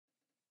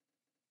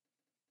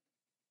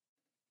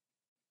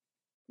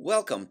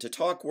Welcome to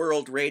Talk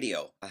World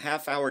Radio, a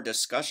half-hour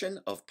discussion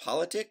of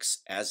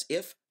politics as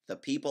if the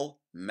people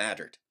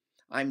mattered.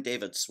 I'm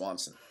David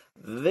Swanson.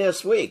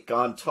 This week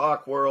on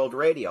Talk World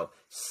Radio,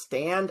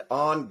 Stand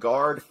on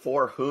Guard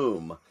for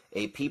Whom?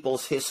 A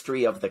People's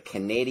History of the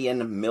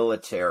Canadian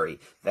Military.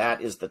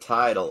 That is the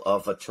title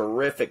of a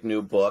terrific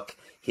new book,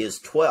 his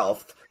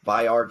 12th,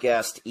 by our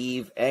guest,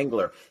 Yves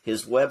Engler.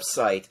 His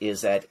website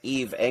is at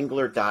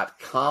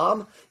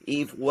yvesengler.com.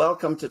 Yves,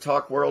 welcome to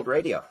Talk World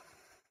Radio.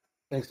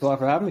 Thanks a lot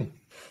for having me.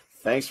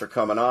 Thanks for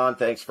coming on.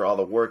 Thanks for all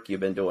the work you've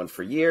been doing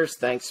for years.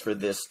 Thanks for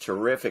this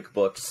terrific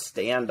book,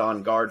 Stand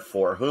on Guard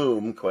for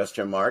Whom? ?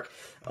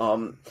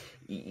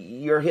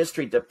 Your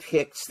history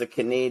depicts the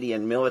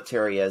Canadian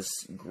military as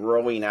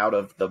growing out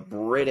of the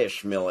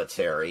British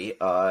military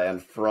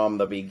and from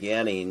the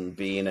beginning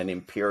being an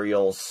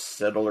imperial,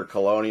 settler,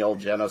 colonial,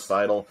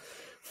 genocidal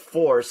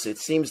force. It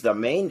seems the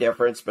main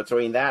difference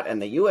between that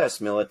and the U.S.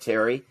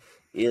 military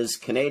is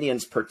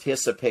Canadians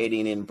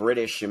participating in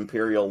British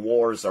imperial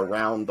wars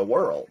around the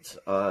world.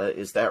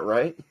 Is that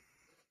right?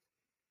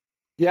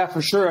 Yeah,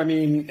 for sure. I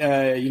mean,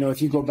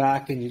 if you go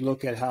back and you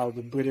look at how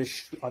the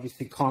British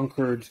obviously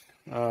conquered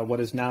what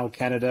is now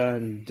Canada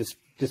and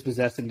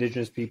dispossessed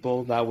Indigenous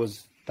people,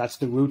 that's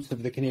the roots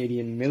of the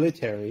Canadian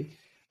military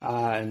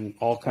and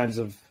all kinds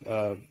of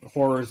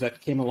horrors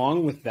that came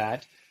along with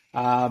that.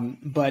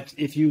 But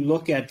if you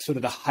look at sort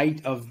of the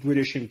height of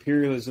British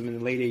imperialism in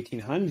the late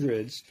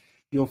 1800s,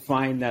 you'll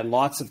find that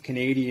lots of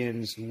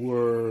Canadians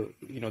were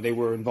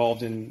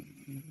involved in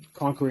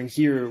conquering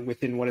here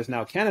within what is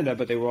now Canada,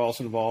 but they were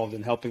also involved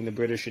in helping the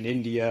British in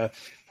India,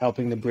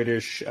 helping the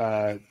British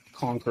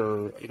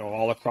conquer,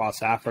 all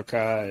across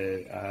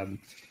Africa,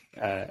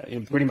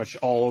 pretty much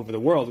all over the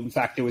world. In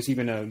fact, there was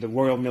even the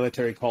Royal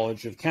Military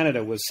College of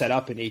Canada was set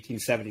up in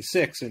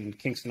 1876 in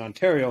Kingston,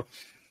 Ontario,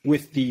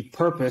 with the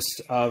purpose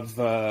of,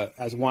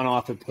 as one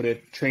author put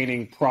it,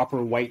 training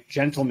proper white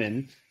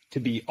gentlemen to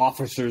be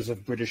officers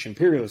of British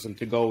imperialism,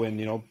 to go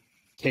and,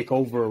 take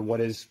over what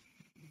is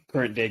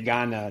current-day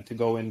Ghana, to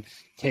go and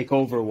take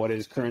over what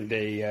is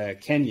current-day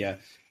Kenya.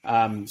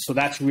 So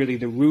that's really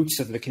the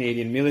roots of the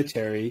Canadian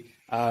military.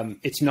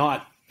 It's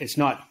not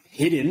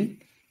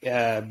hidden,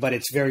 but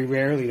it's very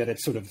rarely that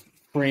it's sort of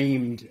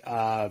framed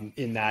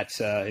in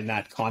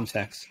that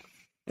context.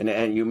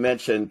 And you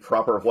mentioned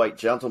proper white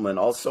gentlemen,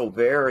 also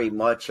very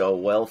much a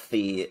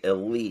wealthy,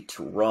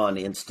 elite-run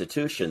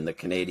institution, the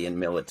Canadian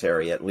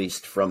military, at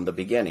least from the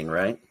beginning,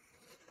 right?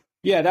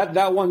 Yeah,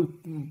 that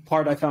one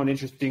part I found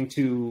interesting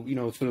to,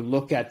 sort of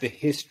look at the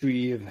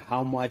history of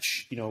how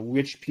much,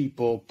 rich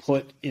people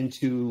put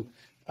into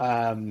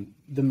the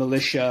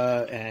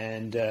militia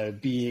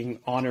and being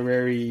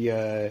honorary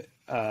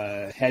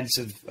heads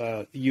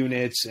of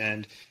units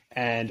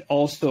and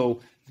also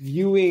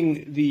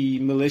viewing the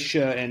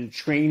militia and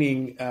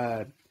training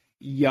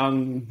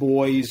young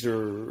boys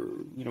or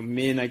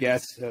men, I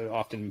guess,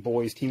 often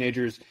boys,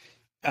 teenagers.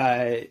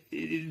 There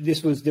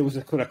was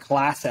a kind of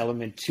class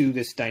element to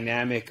this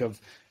dynamic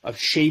of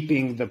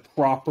shaping the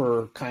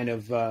proper kind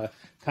of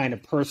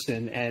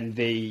person, and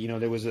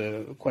there was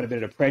quite a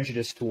bit of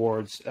prejudice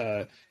towards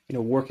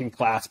working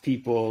class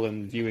people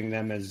and viewing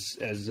them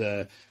as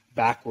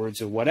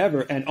backwards or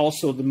whatever. And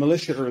also the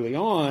militia early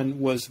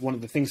on was one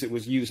of the things that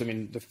was used. I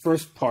mean, the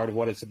first part of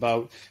what it's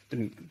about,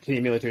 the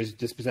Canadian military is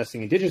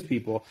dispossessing Indigenous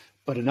people,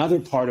 but another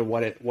part of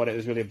what it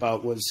was really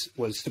about was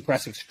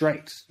suppressing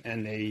strikes.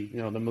 And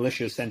the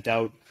militia sent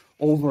out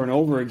over and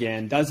over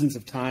again, dozens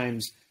of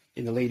times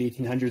in the late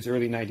 1800s,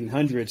 early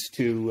 1900s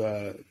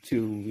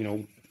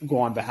to go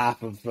on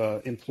behalf of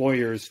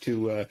employers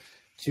to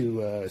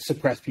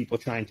suppress people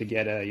trying to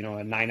get a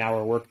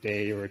 9-hour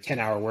workday or a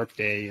 10-hour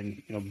workday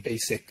and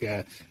basic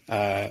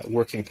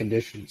working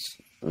conditions.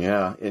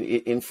 Yeah.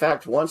 In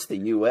fact, once the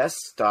U.S.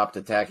 stopped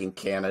attacking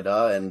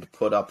Canada and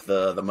put up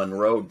the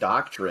Monroe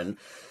Doctrine,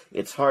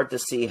 it's hard to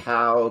see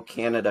how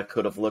Canada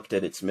could have looked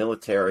at its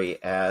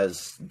military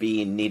as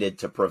being needed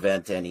to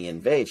prevent any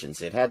invasions.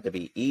 It had to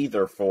be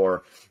either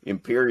for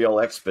imperial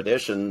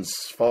expeditions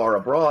far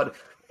abroad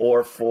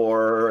or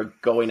for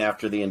going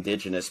after the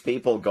Indigenous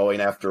people, going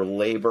after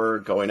labor,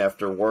 going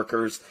after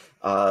workers,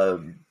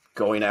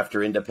 going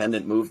after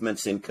independent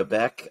movements in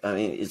Quebec. I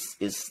mean,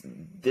 is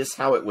this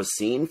how it was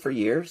seen for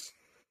years?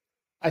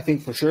 I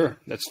think for sure.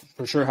 That's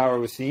for sure how it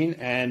was seen.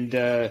 And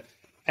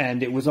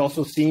it was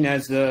also seen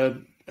as a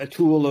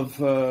tool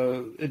of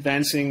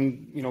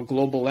advancing,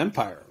 global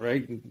empire,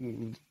 right?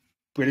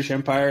 British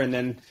Empire, and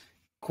then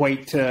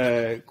quite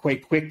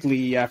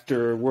quickly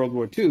after World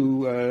War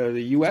II,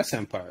 the U.S.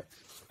 Empire.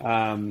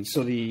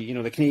 So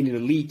the Canadian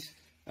elite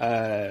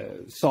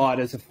saw it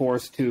as a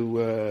force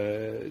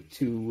to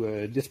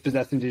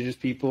dispossess Indigenous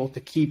people, to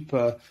keep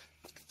the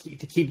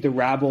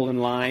rabble in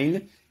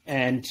line,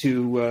 and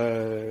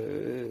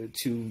to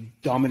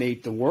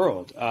dominate the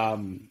world.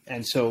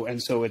 And so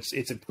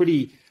it's a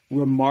pretty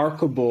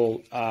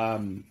remarkable how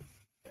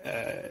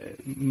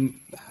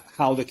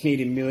the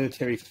Canadian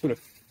military sort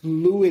of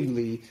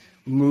fluidly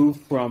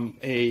moved from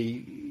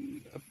a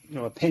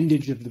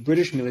appendage of the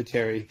British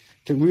military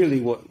to really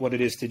what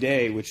it is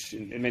today, which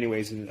in many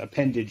ways is an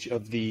appendage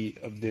of the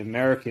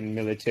American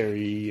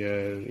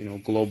military,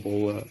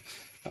 global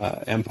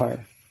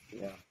empire.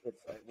 Yeah,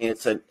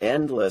 it's an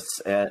endless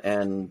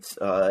and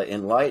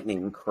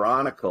enlightening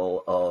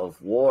chronicle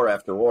of war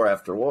after war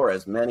after war,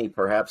 as many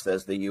perhaps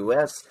as the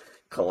U.S.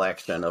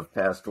 collection of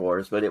past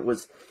wars. But it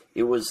was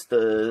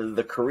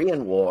the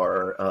Korean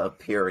War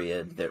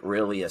period that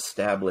really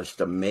established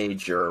a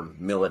major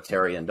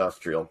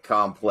military-industrial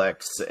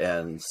complex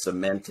and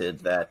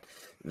cemented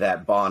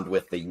that bond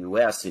with the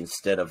U.S.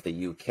 instead of the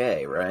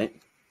U.K., right?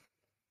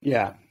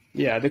 Yeah,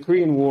 the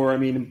Korean War, I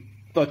mean,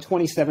 about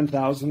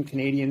 27,000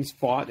 Canadians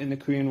fought in the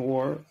Korean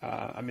War.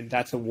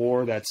 That's a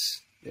war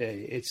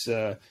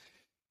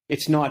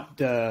it's not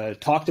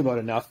talked about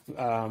enough.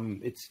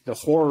 It's the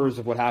horrors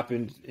of what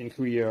happened in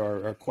Korea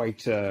are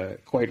quite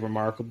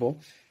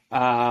remarkable.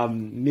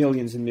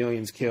 Millions and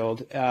millions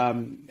killed.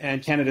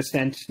 And Canada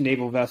sent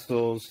naval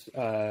vessels,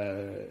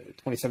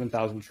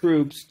 27,000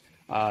 troops.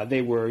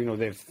 They were,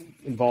 they've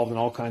involved in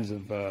all kinds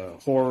of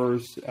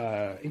horrors,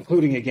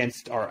 including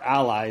against our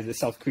allies, the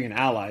South Korean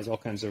allies, all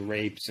kinds of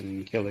rapes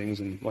and killings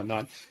and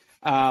whatnot.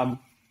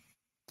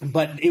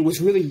 But it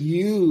was really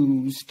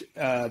used,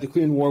 the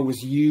Korean War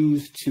was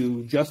used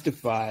to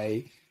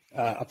justify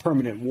a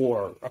permanent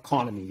war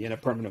economy and a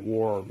permanent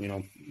war,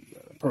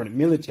 permanent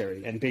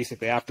military. And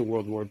basically after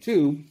World War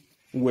II,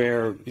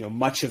 where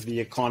much of the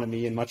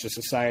economy and much of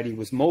society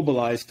was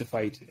mobilized to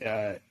fight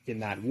in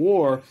that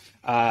war,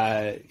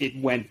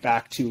 it went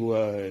back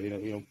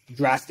to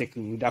drastic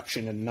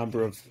reduction in the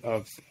number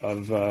of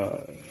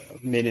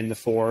men in the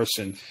force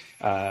and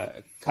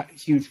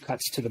huge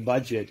cuts to the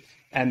budget.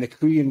 And the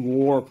Korean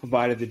War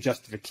provided the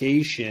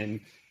justification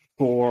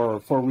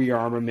for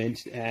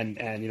rearmament and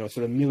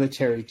sort of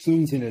military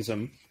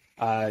Keynesianism,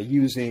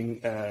 using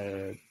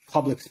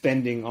public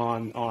spending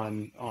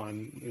on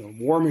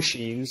war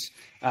machines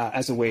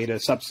as a way to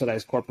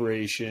subsidize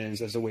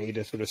corporations, as a way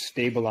to sort of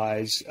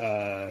stabilize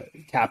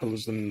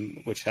capitalism,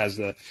 which has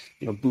the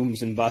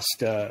booms and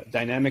bust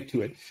dynamic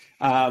to it.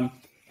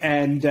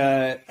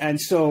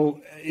 And so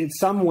in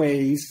some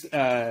ways,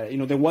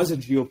 there was a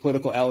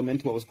geopolitical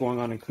element to what was going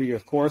on in Korea.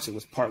 Of course, it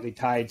was partly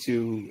tied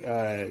to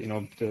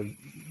the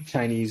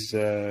Chinese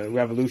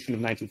Revolution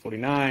of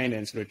 1949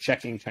 and sort of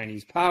checking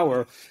Chinese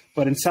power.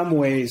 But in some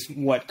ways,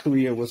 what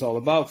Korea was all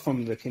about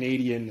from the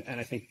Canadian and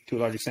I think to a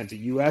large extent the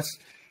U.S.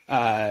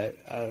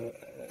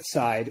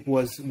 Side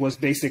was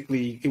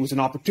basically, it was an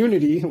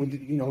opportunity.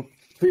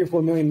 3 or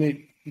 4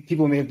 million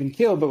people may have been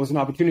killed, but it was an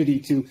opportunity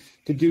to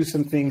do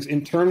some things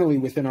internally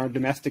within our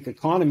domestic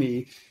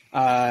economy,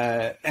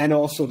 and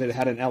also that it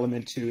had an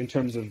element in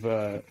terms of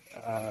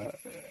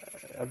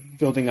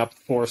building up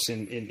force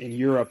in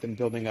Europe and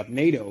building up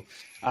NATO.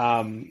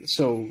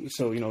 So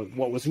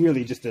what was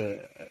really just a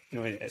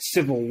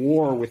civil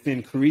war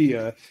within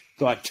Korea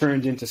got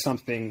turned into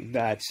something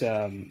that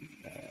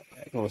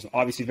was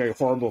obviously very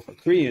horrible for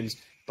Koreans.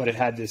 But it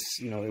had this,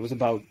 it was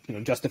about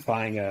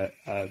justifying a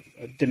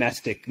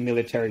domestic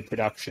military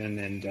production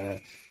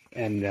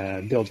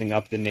and building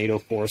up the NATO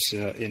force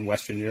in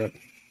Western Europe.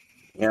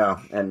 Yeah,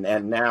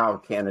 and now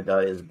Canada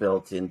is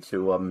built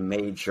into a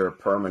major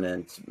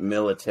permanent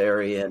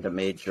military and a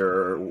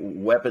major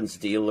weapons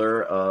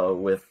dealer,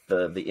 with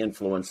the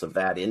influence of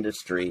that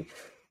industry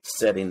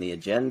setting the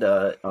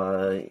agenda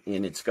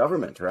in its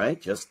government,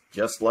 right? Just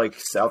like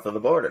south of the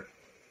border.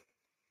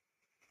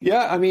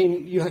 Yeah, I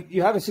mean,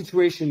 you have a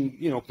situation,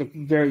 the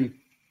very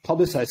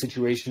publicized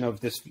situation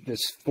of this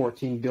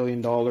 $14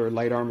 billion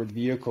light armored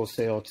vehicle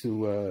sale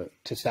to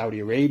Saudi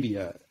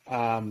Arabia.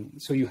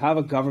 So you have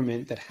a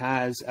government that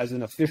has, as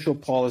an official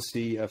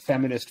policy, a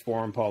feminist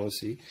foreign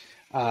policy.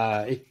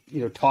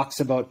 It talks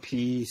about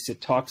peace.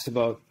 It talks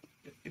about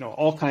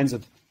all kinds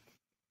of,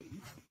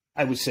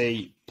 I would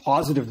say,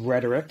 positive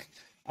rhetoric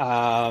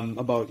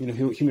about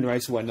human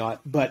rights and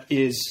whatnot, but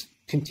is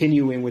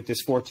continuing with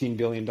this $14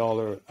 billion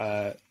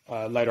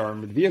light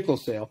armored vehicle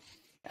sale.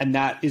 And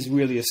that is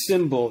really a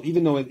symbol,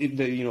 even though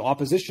the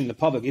opposition, the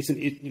public,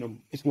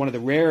 it's one of the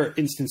rare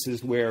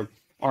instances where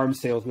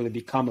arms sales really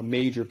become a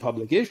major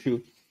public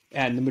issue.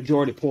 And the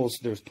majority polls,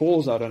 there's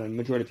polls out on it, and the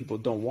majority of people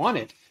don't want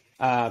it.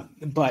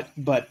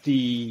 But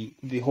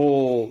the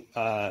whole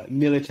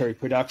military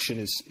production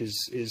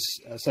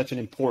is such an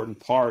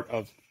important part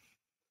of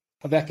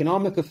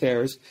economic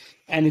affairs.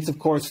 And it's, of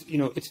course,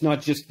 it's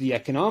not just the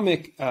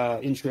economic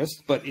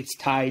interest, but it's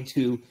tied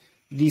to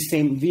these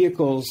same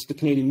vehicles. The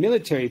Canadian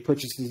military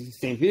purchases these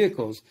same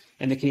vehicles,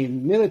 and the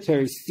Canadian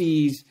military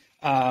sees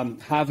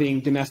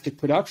having domestic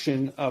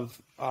production of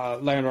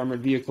light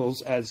armored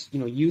vehicles as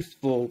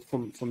useful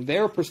from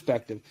their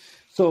perspective.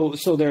 So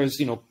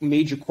there's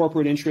major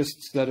corporate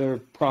interests that are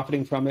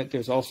profiting from it.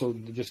 There's also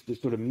just the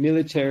sort of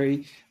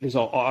military. There's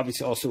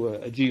obviously also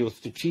a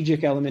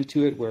geostrategic element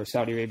to it, where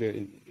Saudi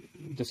Arabia,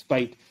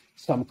 despite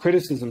some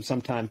criticism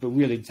sometimes, but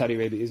really Saudi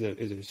Arabia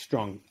is a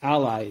strong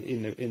ally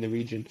in the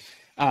region.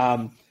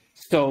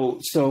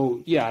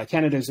 So yeah,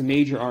 Canada is a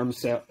major arms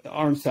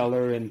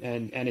seller,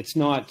 and it's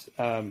not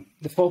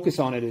the focus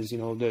on it is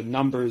the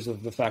numbers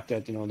of the fact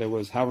that there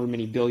was however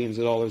many billions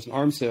of dollars in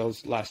arms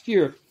sales last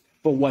year,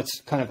 but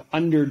what's kind of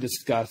under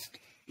discussed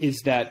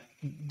is that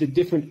the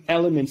different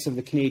elements of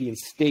the Canadian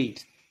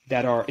state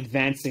that are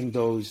advancing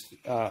those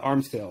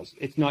arms sales.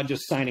 It's not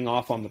just signing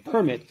off on the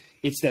permit.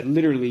 It's that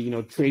literally,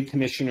 trade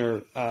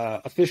commissioner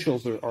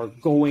officials are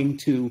going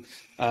to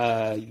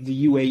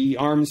the UAE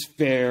arms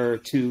fair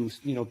to,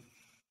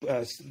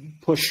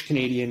 push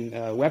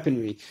Canadian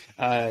weaponry.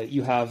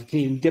 You have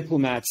Canadian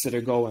diplomats that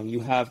are going. You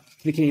have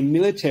the Canadian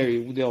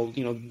military.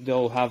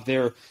 They'll have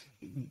a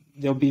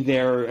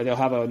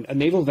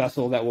naval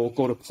vessel that will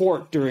go to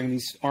port during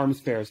these arms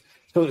fairs.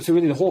 So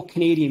really, the whole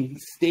Canadian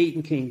state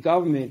and Canadian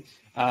government.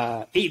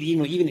 Aid,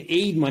 even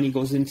aid money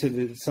goes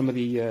into some of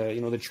the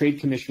the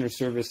Trade Commissioner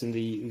Service and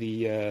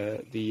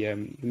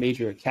the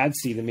major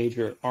CADC, the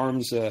major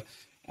arms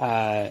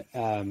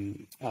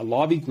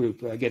lobby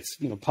group gets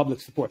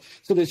public support.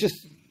 So there's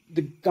just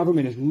the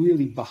government is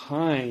really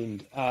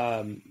behind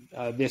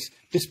this,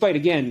 despite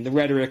again the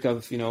rhetoric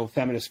of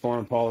feminist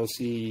foreign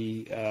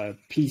policy,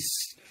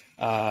 peace,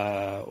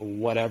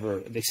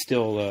 whatever. They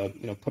still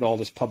put all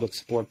this public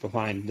support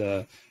behind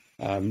the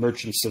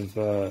merchants of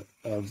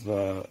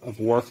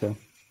warfare.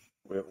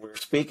 We're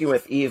speaking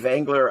with Yves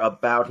Engler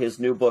about his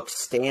new book,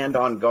 Stand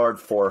on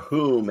Guard for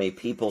Whom? A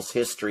People's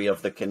History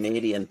of the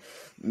Canadian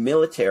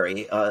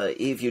Military.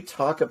 Yves, you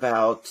talk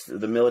about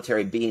the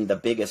military being the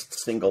biggest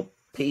single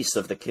piece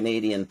of the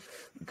Canadian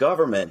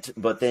government,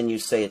 but then you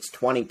say it's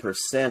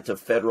 20% of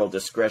federal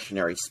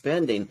discretionary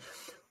spending,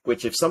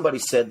 which if somebody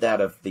said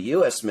that of the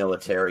U.S.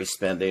 military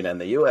spending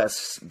and the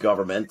U.S.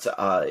 government,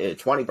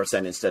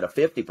 20% instead of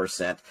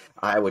 50%,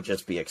 I would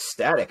just be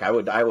ecstatic. I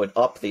would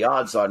up the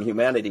odds on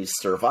humanity's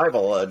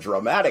survival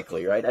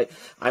dramatically, right?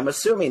 I'm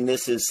assuming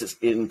this is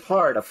in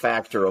part a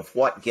factor of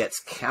what gets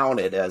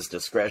counted as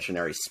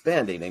discretionary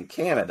spending in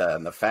Canada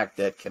and the fact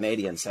that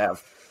Canadians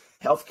have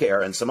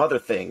healthcare and some other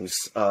things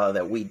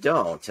that we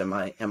don't. Am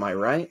I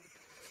right?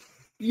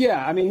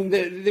 Yeah, I mean,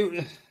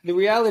 the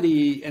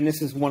reality, and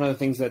this is one of the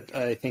things that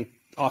I think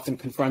often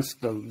confronts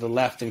the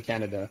left in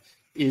Canada,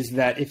 is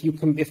that if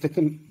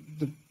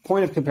the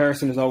point of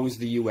comparison is always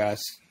the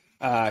U.S.,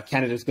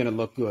 Canada is going to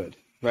look good,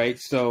 right?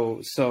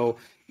 So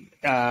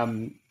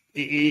the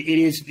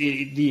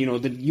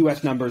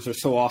U.S. numbers are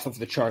so off of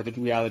the chart that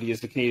the reality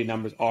is the Canadian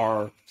numbers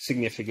are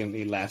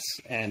significantly less,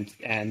 and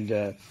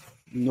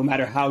no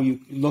matter how you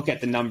look at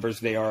the numbers,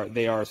 they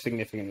are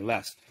significantly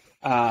less.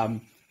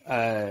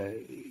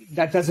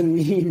 That doesn't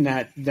mean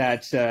that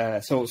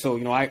I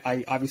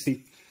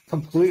obviously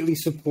completely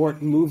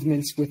support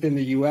movements within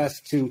the U.S.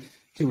 to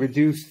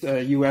reduce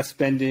U.S.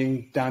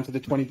 spending down to the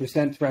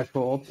 20%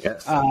 threshold.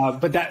 Yes.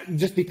 But that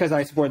just because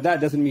I support that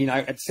doesn't mean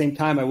at the same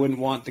time I wouldn't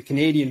want the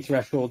Canadian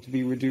threshold to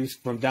be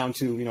reduced from down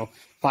to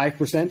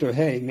 5% or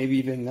maybe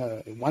even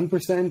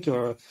 1%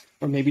 or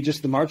maybe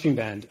just the marching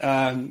band.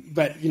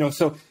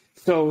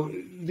 So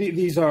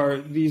these are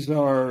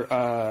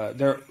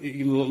they're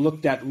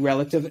looked at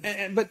relative,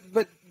 but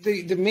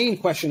the main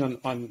question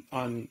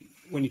on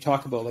when you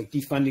talk about like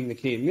defunding the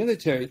Canadian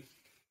military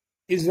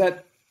is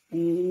that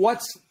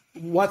what's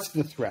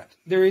the threat?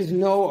 There is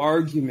no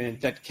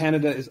argument that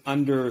Canada is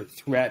under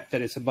threat,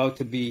 that it's about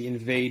to be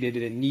invaded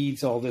and it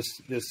needs all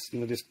this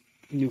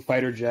new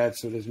fighter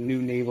jets or this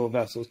new naval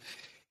vessels.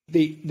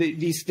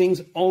 These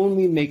things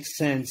only make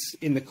sense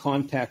in the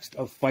context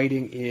of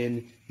fighting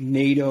in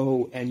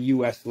NATO and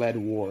U.S.-led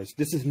wars.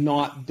 This is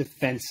not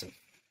defensive.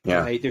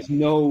 Yeah. Right? There's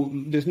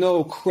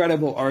no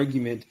credible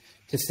argument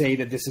to say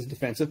that this is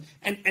defensive.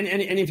 And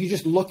if you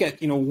just look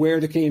at where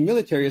the Canadian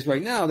military is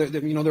right now,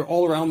 they're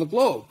all around the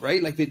globe,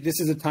 right? Like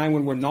this is a time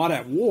when we're not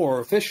at war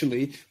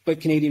officially,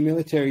 but Canadian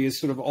military is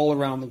sort of all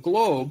around the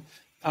globe.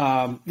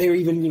 They're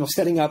even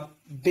setting up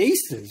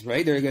bases,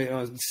 right? There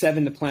are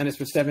 7 plans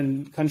for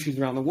 7 countries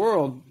around the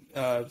world,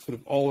 sort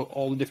of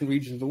all the different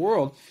regions of the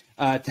world,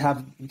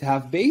 to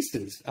have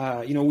bases.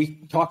 We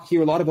talk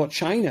here a lot about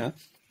China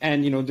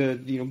and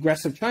the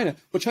aggressive China,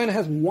 but China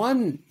has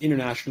 1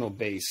 international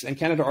base, and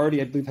Canada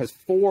already, I believe, has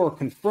 4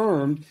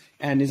 confirmed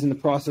and is in the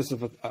process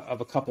of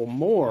a couple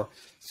more.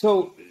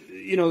 So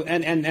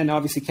and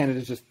obviously Canada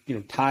is just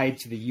tied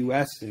to the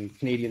U.S. and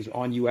Canadians are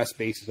on U.S.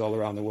 bases all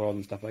around the world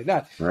and stuff like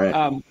that. Right.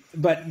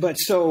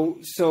 So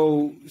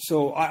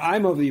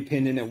I'm of the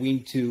opinion that we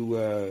need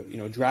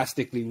to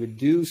drastically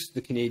reduce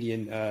the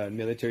Canadian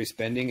military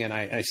spending, and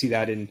I see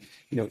that in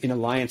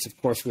alliance, of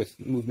course, with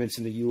movements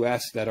in the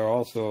U.S. that are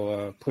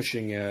also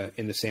pushing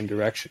in the same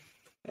direction.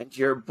 And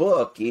your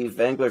book, Yves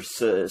Engler,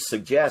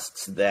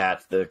 suggests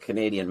that the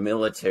Canadian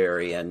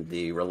military and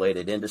the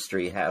related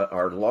industry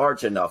are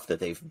large enough that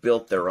they've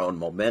built their own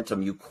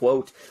momentum. You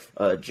quote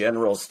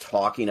generals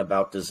talking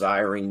about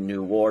desiring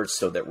new wars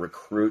so that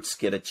recruits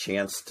get a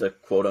chance to,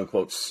 quote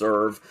unquote,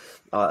 serve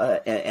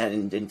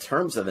And in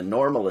terms of the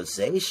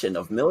normalization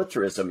of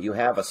militarism, you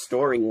have a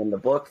story in the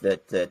book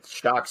that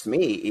shocks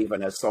me,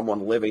 even as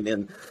someone living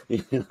in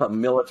a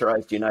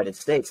militarized United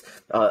States.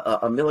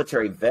 A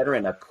military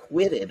veteran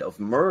acquitted of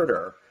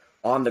murder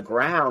on the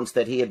grounds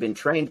that he had been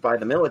trained by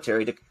the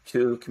military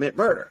to commit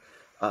murder.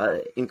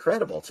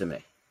 Incredible to me.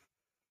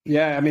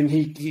 Yeah, I mean,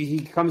 he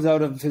comes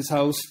out of his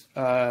house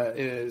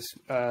is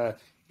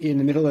in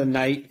the middle of the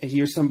night and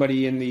hears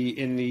somebody in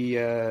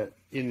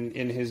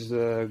his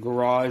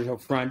garage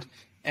up front,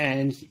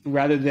 and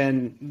rather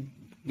than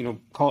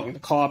calling the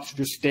cops or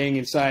just staying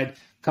inside,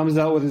 comes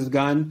out with his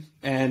gun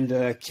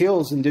and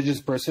kills an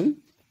indigenous person.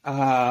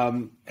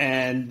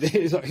 And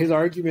his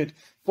argument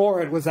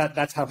for it was that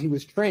that's how he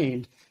was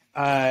trained.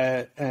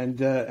 And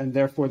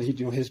therefore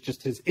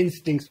his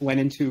instincts went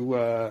into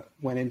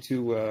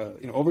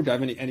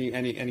overdrive, and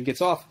he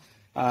gets off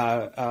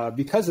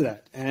because of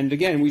that. And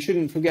again, we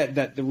shouldn't forget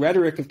that the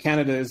rhetoric of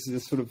Canada is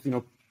this sort of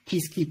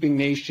peacekeeping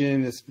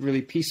nation, this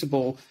really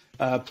peaceable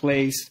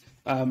place.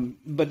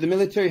 But the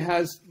military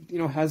has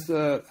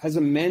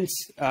immense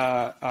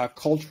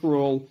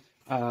cultural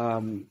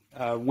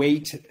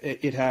weight.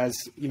 It has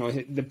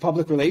the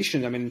public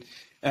relations. I mean.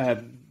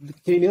 The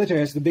Canadian military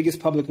has the biggest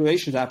public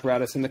relations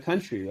apparatus in the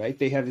country, right?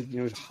 They have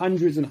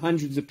hundreds and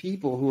hundreds of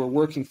people who are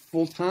working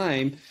full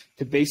time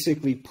to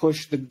basically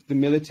push the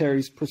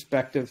military's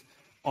perspective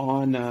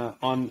on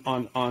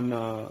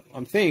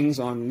things,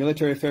 on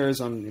military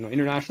affairs, on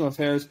international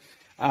affairs.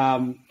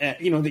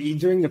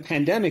 During the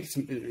pandemic,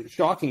 it's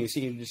shocking. You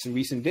see just in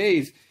recent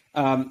days.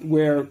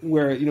 Where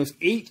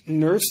 8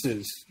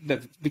 nurses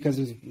that because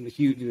of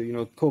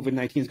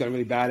COVID-19 has gotten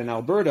really bad in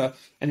Alberta,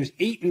 and there's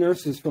 8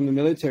 nurses from the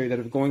military that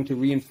are going to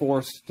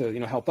reinforce to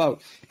help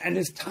out, and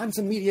there's tons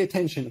of media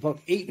attention about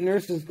 8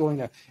 nurses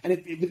going out,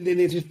 and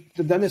they've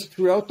done this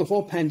throughout the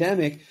whole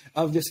pandemic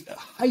of this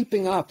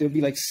hyping up. There'll be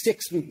like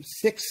six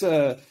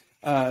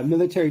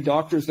military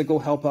doctors that go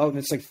help out, and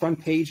it's like front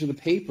page of the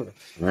paper.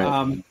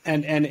 Right.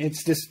 And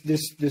it's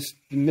this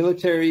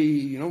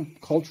military,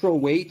 cultural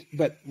weight,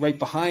 but right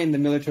behind the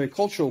military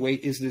cultural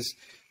weight is this,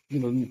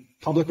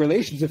 public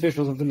relations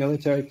officials of the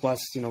military plus,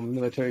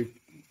 military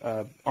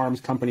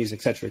arms companies,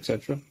 et cetera, et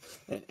cetera.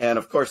 And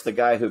of course, the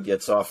guy who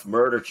gets off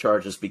murder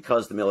charges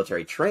because the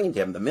military trained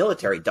him, the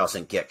military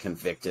doesn't get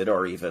convicted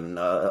or even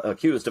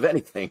accused of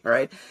anything,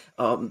 right?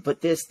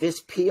 But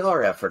this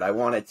PR effort I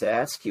wanted to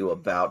ask you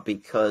about,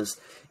 because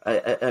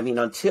I mean,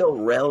 until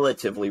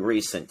relatively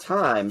recent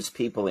times,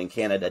 people in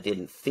Canada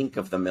didn't think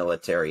of the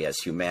military as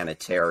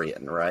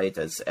humanitarian, right?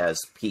 As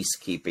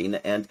peacekeeping.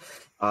 And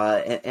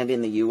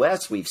in the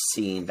U.S., we've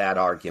seen that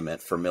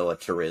argument for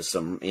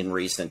militarism in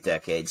recent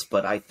decades,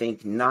 but I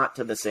think not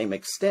to the same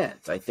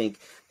extent. I think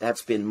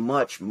that's been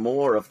much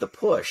more of the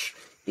push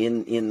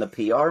in the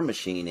PR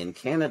machine in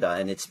Canada,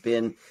 and it's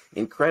been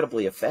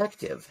incredibly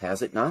effective,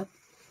 has it not?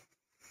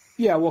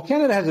 Yeah, well,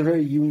 Canada has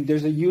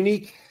there's a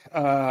unique,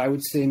 I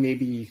would say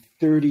maybe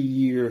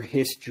 30-year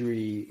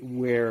history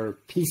where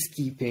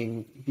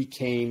peacekeeping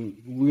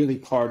became really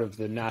part of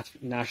the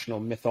national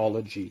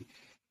mythology.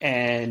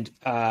 And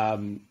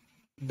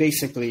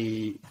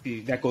basically,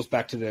 that goes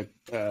back to the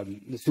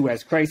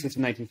Suez Crisis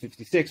in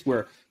 1956,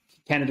 where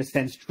Canada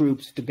sends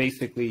troops to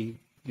basically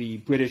the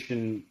British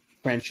and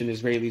French and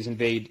Israelis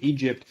invade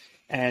Egypt,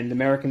 and the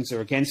Americans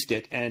are against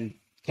it. And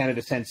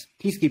Canada sends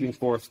peacekeeping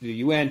force to the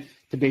UN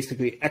to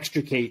basically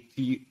extricate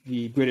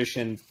the British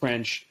and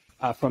French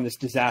from this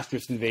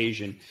disastrous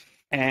invasion.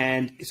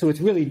 And so it's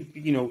really,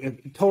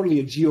 totally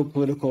a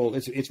geopolitical,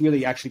 it's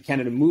really actually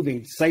Canada moving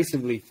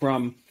decisively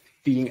from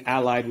being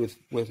allied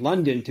with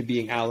London to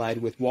being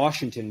allied with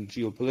Washington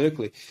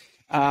geopolitically.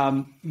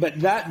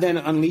 But that then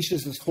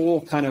unleashes this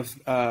whole kind of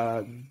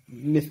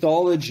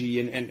mythology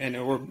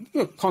or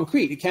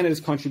concrete. Canada's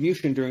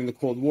contribution during the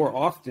Cold War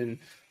often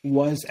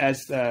was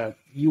as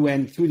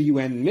UN, through the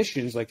UN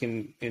missions, like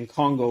in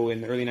Congo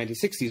in the early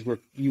 1960s, where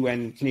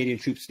Canadian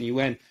troops in the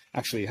UN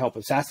actually helped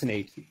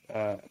assassinate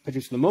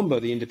Patrice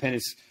Lumumba, the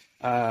independence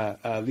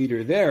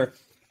leader there.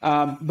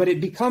 But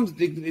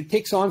it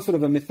takes on sort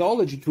of a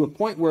mythology to a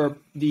point where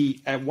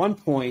at one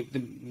point,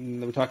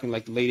 we're talking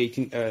like the late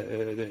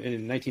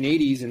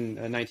 1980s and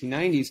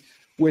 1990s,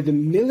 where the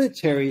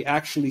military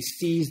actually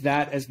sees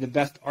that as the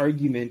best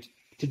argument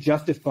to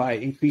justify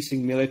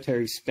increasing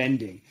military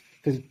spending,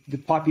 because the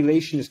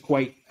population is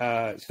quite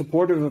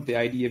supportive of the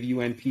idea of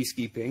UN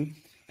peacekeeping.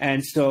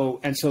 And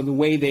so the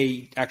way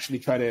they actually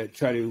try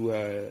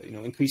to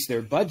increase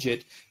their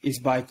budget is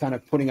by kind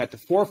of putting at the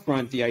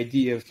forefront the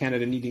idea of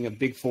Canada needing a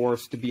big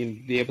force to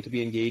be able to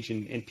be engaged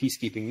in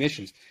peacekeeping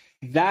missions.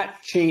 That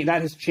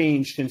has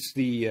changed since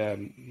the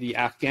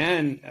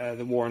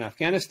war in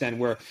Afghanistan,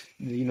 where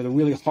the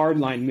really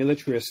hardline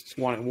militarists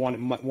wanted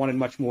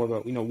much more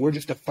about we're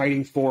just a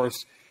fighting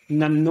force,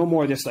 no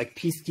more this like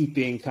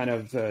peacekeeping kind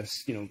of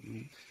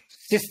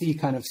sissy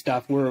kind of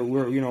stuff.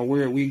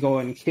 We go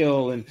and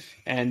kill,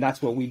 and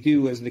that's what we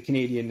do as the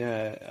Canadian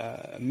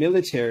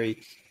military.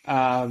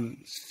 But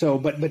still,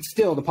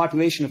 the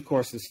population, of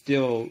course, is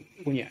still,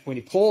 when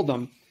you poll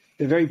them,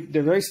 they're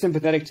very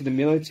sympathetic to the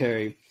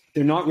military.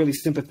 they're not really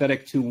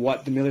sympathetic to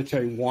what the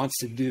military wants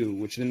to do,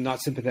 which they're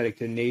not sympathetic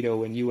to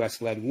NATO and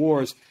U.S.-led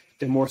wars.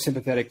 They're more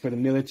sympathetic for the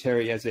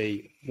military as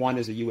a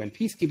UN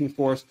peacekeeping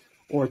force,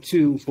 or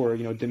two, for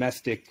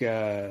domestic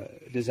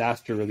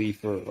disaster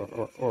relief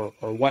or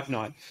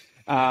whatnot.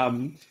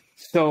 But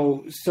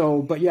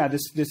yeah,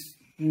 this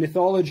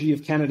mythology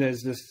of Canada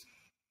as this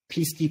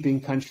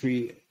peacekeeping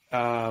country,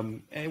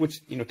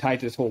 which tied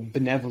to this whole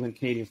benevolent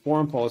Canadian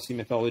foreign policy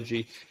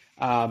mythology,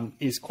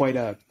 is quite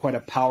a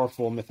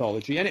powerful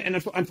mythology,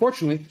 and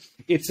unfortunately,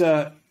 it's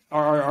our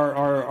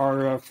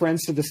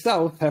friends to the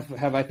south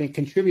have I think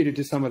contributed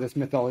to some of this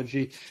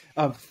mythology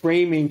of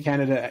framing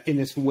Canada in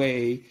this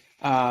way,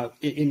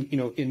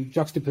 in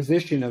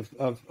juxtaposition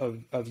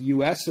of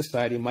U.S.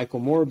 society. Michael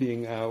Moore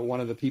being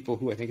one of the people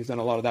who I think has done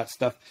a lot of that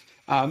stuff,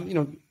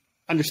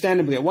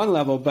 understandably at one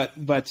level,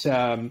 but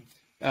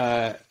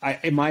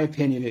in my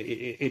opinion,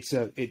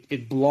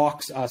 it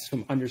blocks us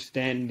from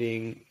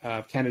understanding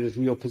Canada's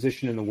real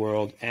position in the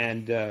world,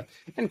 and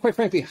quite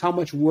frankly, how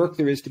much work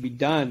there is to be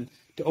done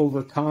to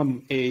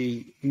overcome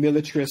a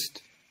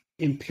militarist,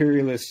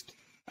 imperialist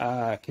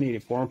Canadian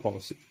foreign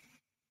policy.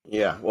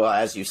 Yeah, well,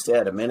 as you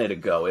said a minute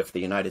ago, if the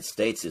United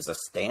States is a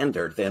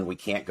standard, then we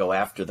can't go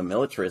after the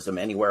militarism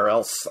anywhere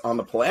else on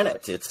the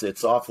planet.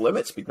 It's off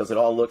limits because it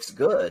all looks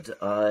good,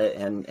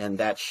 and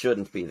that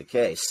shouldn't be the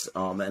case.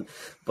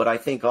 But I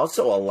think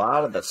also a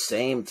lot of the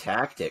same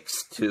tactics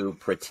to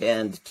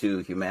pretend to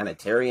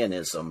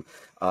humanitarianism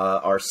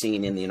are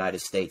seen in the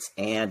United States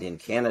and in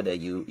Canada.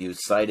 You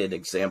cited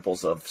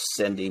examples of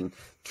sending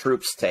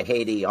troops to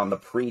Haiti on the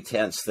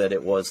pretense that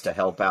it was to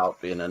help out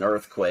in an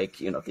earthquake.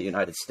 The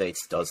United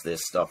States does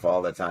this stuff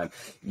all the time,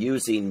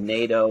 using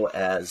NATO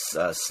as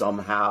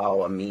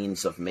somehow a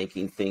means of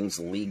making things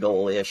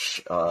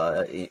legal-ish,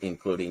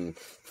 including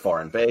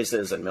foreign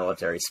bases and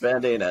military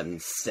spending,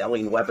 and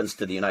selling weapons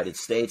to the United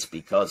States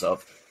because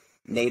of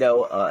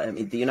NATO.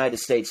 The United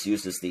States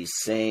uses these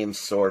same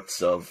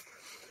sorts of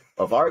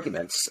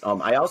arguments.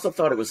 I also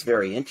thought it was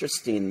very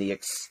interesting the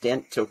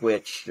extent to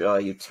which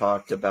you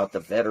talked about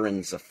the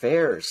Veterans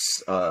Affairs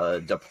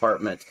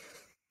Department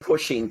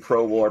pushing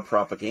pro-war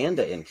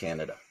propaganda in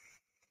Canada.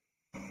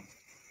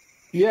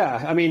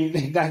 Yeah, I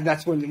mean,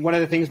 that's one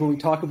of the things when we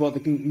talk about the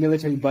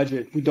military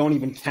budget, we don't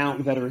even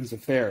count Veterans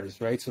Affairs,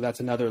 right? So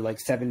that's another like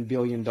 $7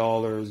 billion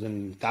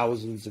and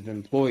thousands of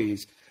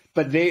employees.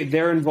 But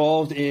they're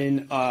involved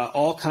in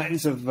all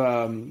kinds of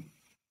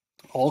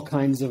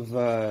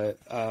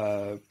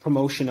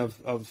promotion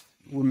of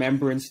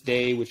Remembrance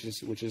Day, which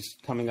is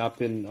coming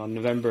up on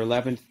November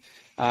 11th,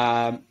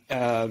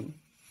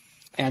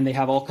 and they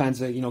have all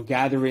kinds of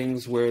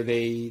gatherings where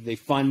they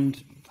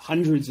fund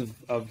hundreds of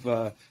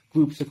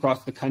groups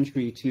across the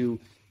country to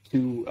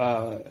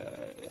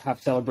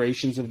have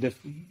celebrations of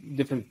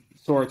different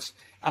sorts.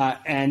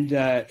 And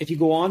if you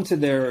go on to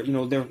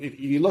if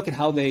you look at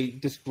how they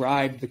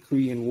describe the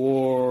Korean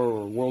War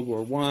or World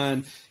War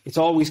I, it's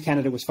always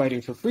Canada was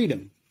fighting for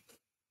freedom.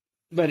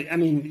 But I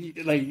mean,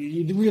 like,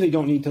 you really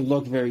don't need to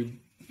look very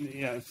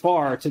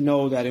far to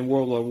know that in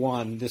World War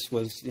I, this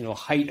was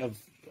height of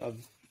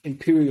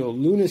imperial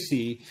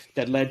lunacy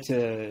that led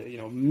to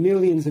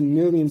millions and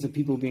millions of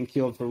people being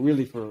killed for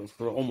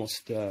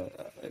almost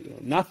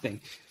nothing.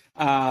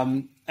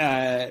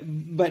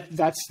 But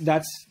that's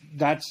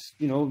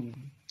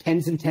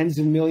tens and tens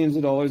of millions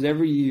of dollars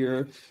every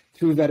year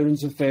through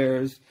Veterans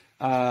Affairs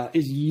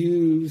is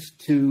used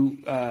to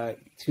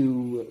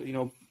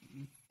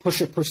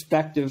push a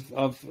perspective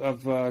of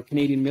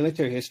Canadian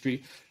military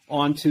history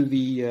onto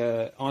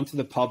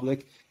the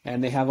public,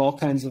 and they have all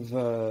kinds of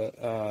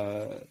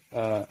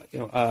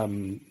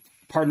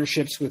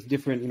partnerships with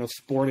different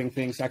sporting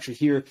things. Actually,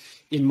 here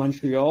in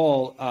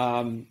Montreal,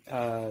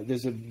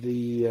 there's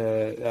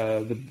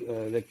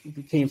the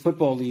Canadian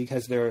Football League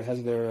has their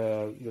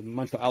the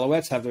Montreal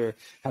Alouettes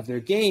have their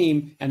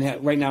game,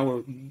 and right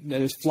now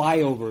there's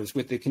flyovers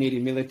with the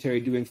Canadian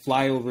military doing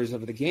flyovers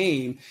of the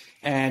game,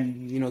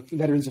 and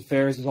Veterans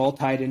Affairs is all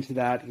tied into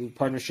that,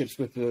 partnerships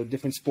with the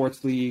different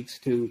sports leagues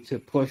to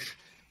push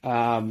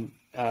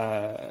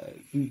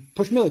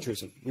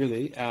militarism.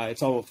 Really,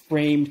 it's all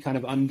framed kind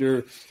of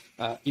under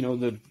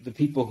the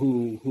people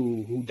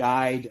who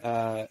died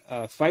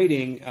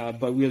fighting,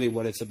 but really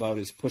what it's about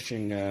is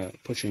pushing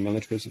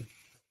militarism.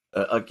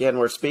 Again,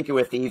 we're speaking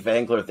with Yves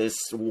Engler. This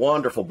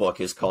wonderful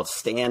book is called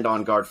Stand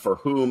on Guard for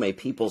Whom? A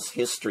People's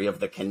History of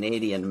the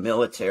Canadian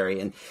Military.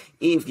 And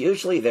Yves,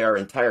 usually there are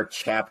entire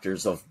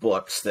chapters of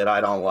books that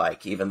I don't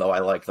like, even though I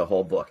like the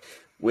whole book.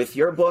 With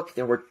your book,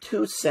 there were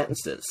 2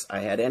 sentences I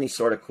had any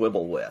sort of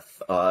quibble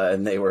with,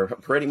 and they were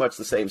pretty much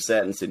the same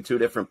sentence in 2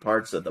 different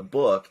parts of the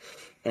book,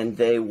 and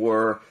they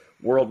were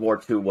World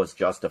War II was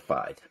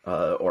justified,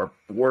 or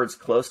words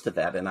close to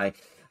that. And I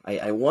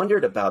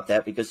wondered about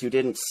that because you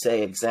didn't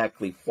say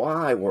exactly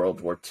why World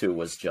War II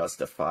was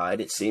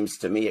justified. It seems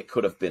to me it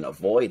could have been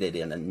avoided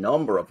in a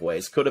number of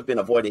ways, could have been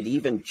avoided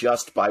even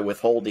just by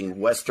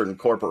withholding Western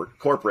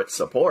corporate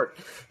support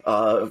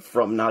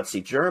from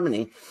Nazi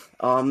Germany.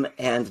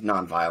 and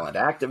nonviolent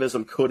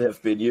activism could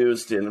have been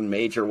used in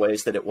major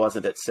ways that it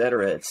wasn't, et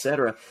cetera, et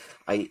cetera.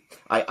 I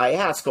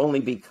ask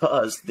only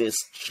because this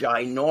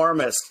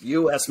ginormous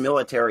U.S.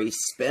 military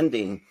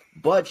spending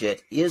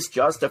budget is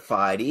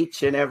justified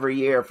each and every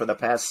year for the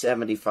past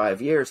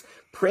 75 years,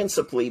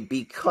 principally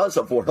because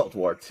of World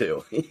War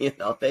II.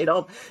 They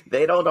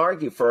don't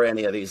argue for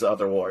any of these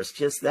other wars,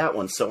 just that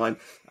one. So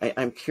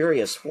I'm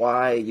curious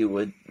why you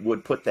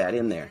would put that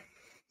in there.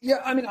 Yeah,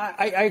 I mean,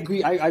 I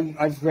agree.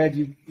 I've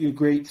read your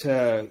great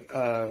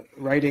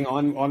writing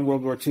on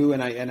World War II,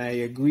 and I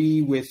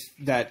agree with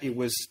that. It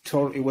was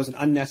an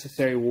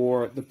unnecessary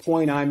war. The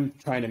point I'm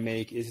trying to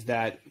make is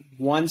that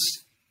once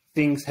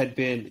things had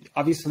been,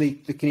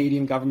 obviously, the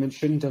Canadian government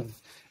shouldn't have,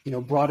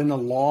 brought in a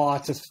law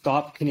to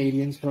stop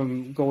Canadians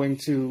from going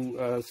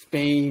to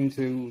Spain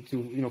to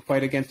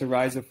fight against the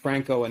rise of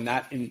Franco, and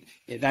that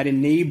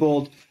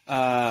enabled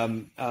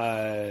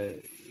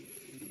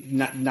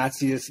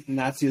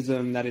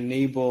Nazism, that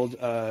enabled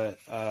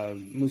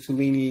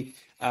Mussolini,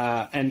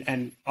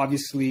 and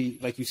obviously,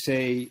 like you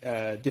say,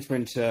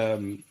 different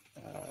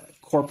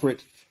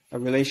corporate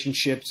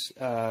relationships.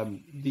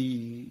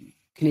 The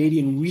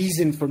Canadian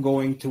reason for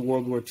going to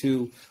World War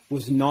II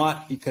was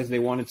not because they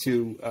wanted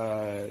to,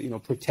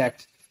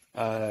 protect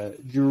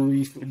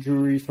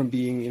Jewry from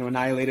being,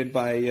 annihilated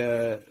by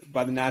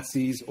the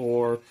Nazis,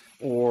 or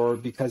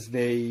because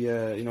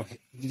they,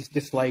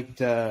 disliked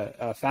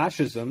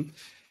fascism.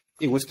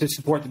 It was to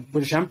support the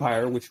British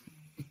Empire, which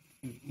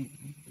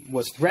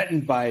was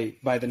threatened by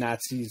the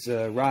Nazis'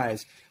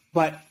 rise.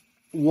 But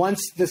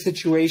once the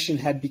situation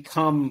had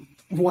become,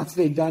 once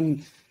they'd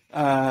done,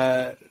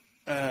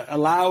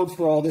 allowed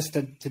for all this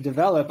to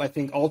develop, I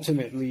think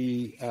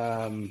ultimately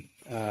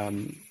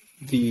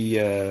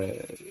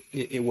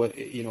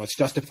it's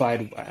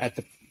justified at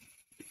the.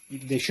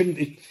 They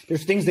shouldn't.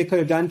 There's things they could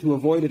have done to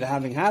avoid it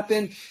having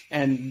happened,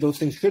 and those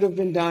things should have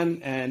been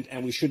done. And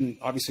we shouldn't.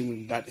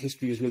 Obviously, that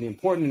history is really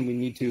important, and we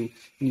need to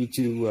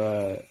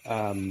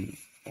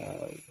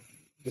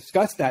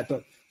discuss that.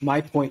 But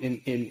my point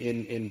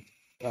in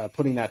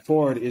putting that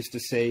forward is to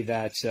say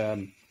that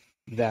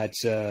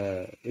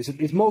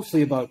it's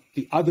mostly about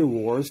the other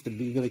wars. To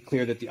be really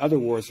clear, that the other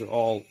wars are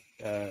all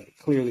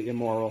clearly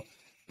immoral,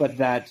 but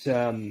that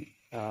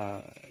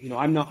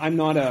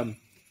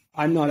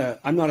I'm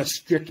not a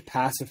strict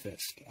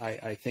pacifist.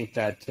 I think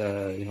that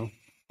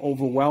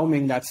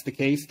overwhelming that's the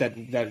case, that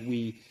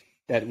we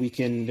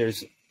can,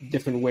 there's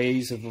different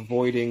ways of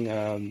avoiding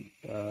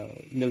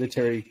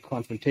military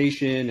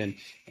confrontation,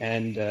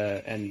 and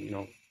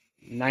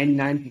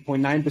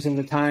 99.9% of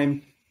the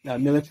time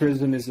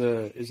militarism is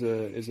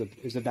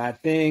a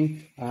bad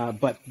thing,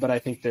 but I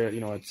think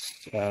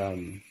it's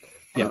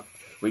yeah.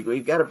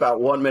 We've got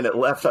about 1 minute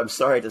left. I'm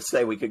sorry to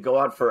say we could go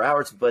on for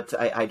hours, but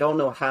I don't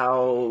know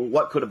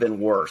what could have been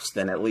worse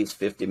than at least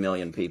 50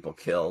 million people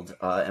killed.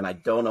 And I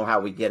don't know how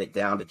we get it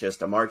down to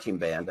just a marching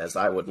band, as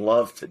I would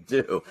love to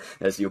do,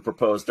 as you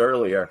proposed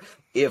earlier,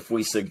 if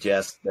we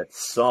suggest that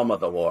some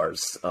of the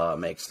wars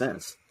make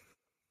sense.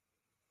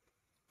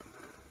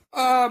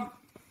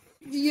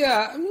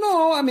 Yeah,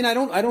 no, I mean, I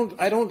don't,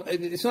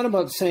 it's not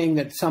about saying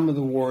that some of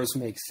the wars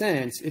make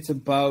sense. It's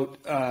about,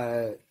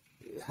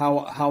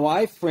 how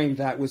I framed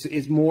that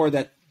is more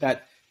that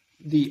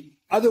the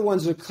other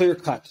ones are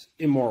clear-cut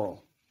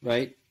immoral,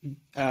 right?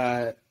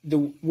 The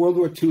World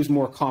War II is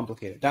more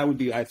complicated. That would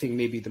be, I think,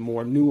 maybe the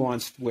more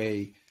nuanced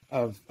way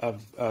of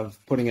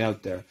putting it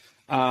out there.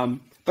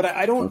 But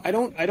I don't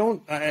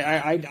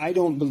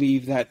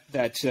believe that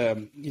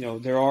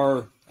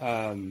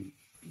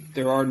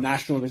there are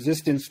national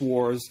resistance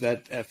wars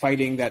that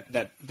fighting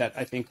that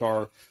I think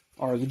are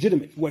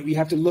legitimate. What we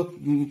have to look.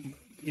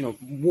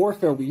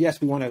 Warfare. Yes,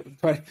 we want to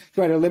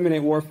try to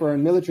eliminate warfare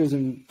and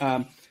militarism,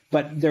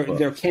 but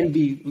there can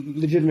be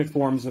legitimate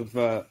forms of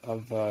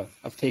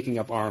taking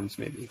up arms.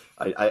 Maybe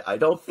I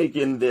don't think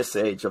in this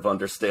age of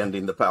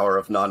understanding the power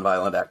of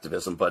nonviolent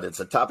activism, but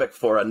it's a topic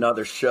for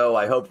another show.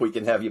 I hope we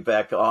can have you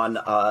back on.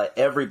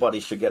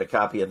 Everybody should get a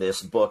copy of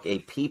this book, A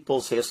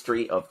People's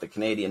History of the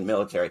Canadian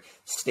Military.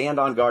 Stand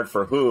on Guard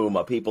for Whom?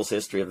 A People's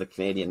History of the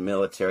Canadian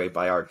Military,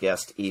 by our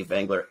guest Yves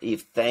Engler.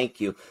 Yves, thank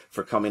you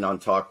for coming on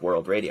Talk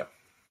World Radio.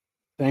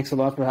 Thanks a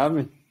lot for having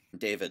me.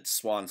 David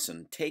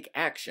Swanson. Take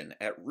action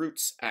at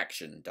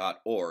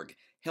rootsaction.org.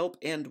 Help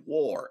end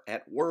war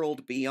at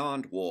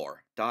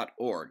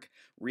worldbeyondwar.org.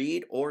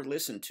 Read or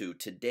listen to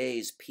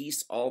today's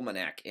Peace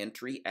Almanac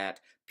entry at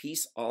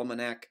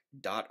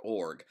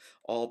peacealmanac.org.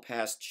 All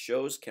past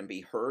shows can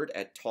be heard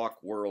at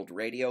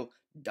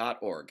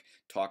talkworldradio.org.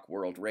 Talk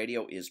World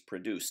Radio is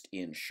produced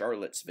in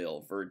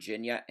Charlottesville,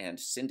 Virginia, and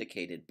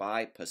syndicated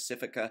by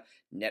Pacifica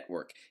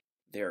Network.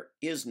 There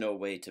is no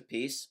way to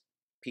peace.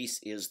 Peace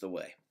is the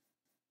way.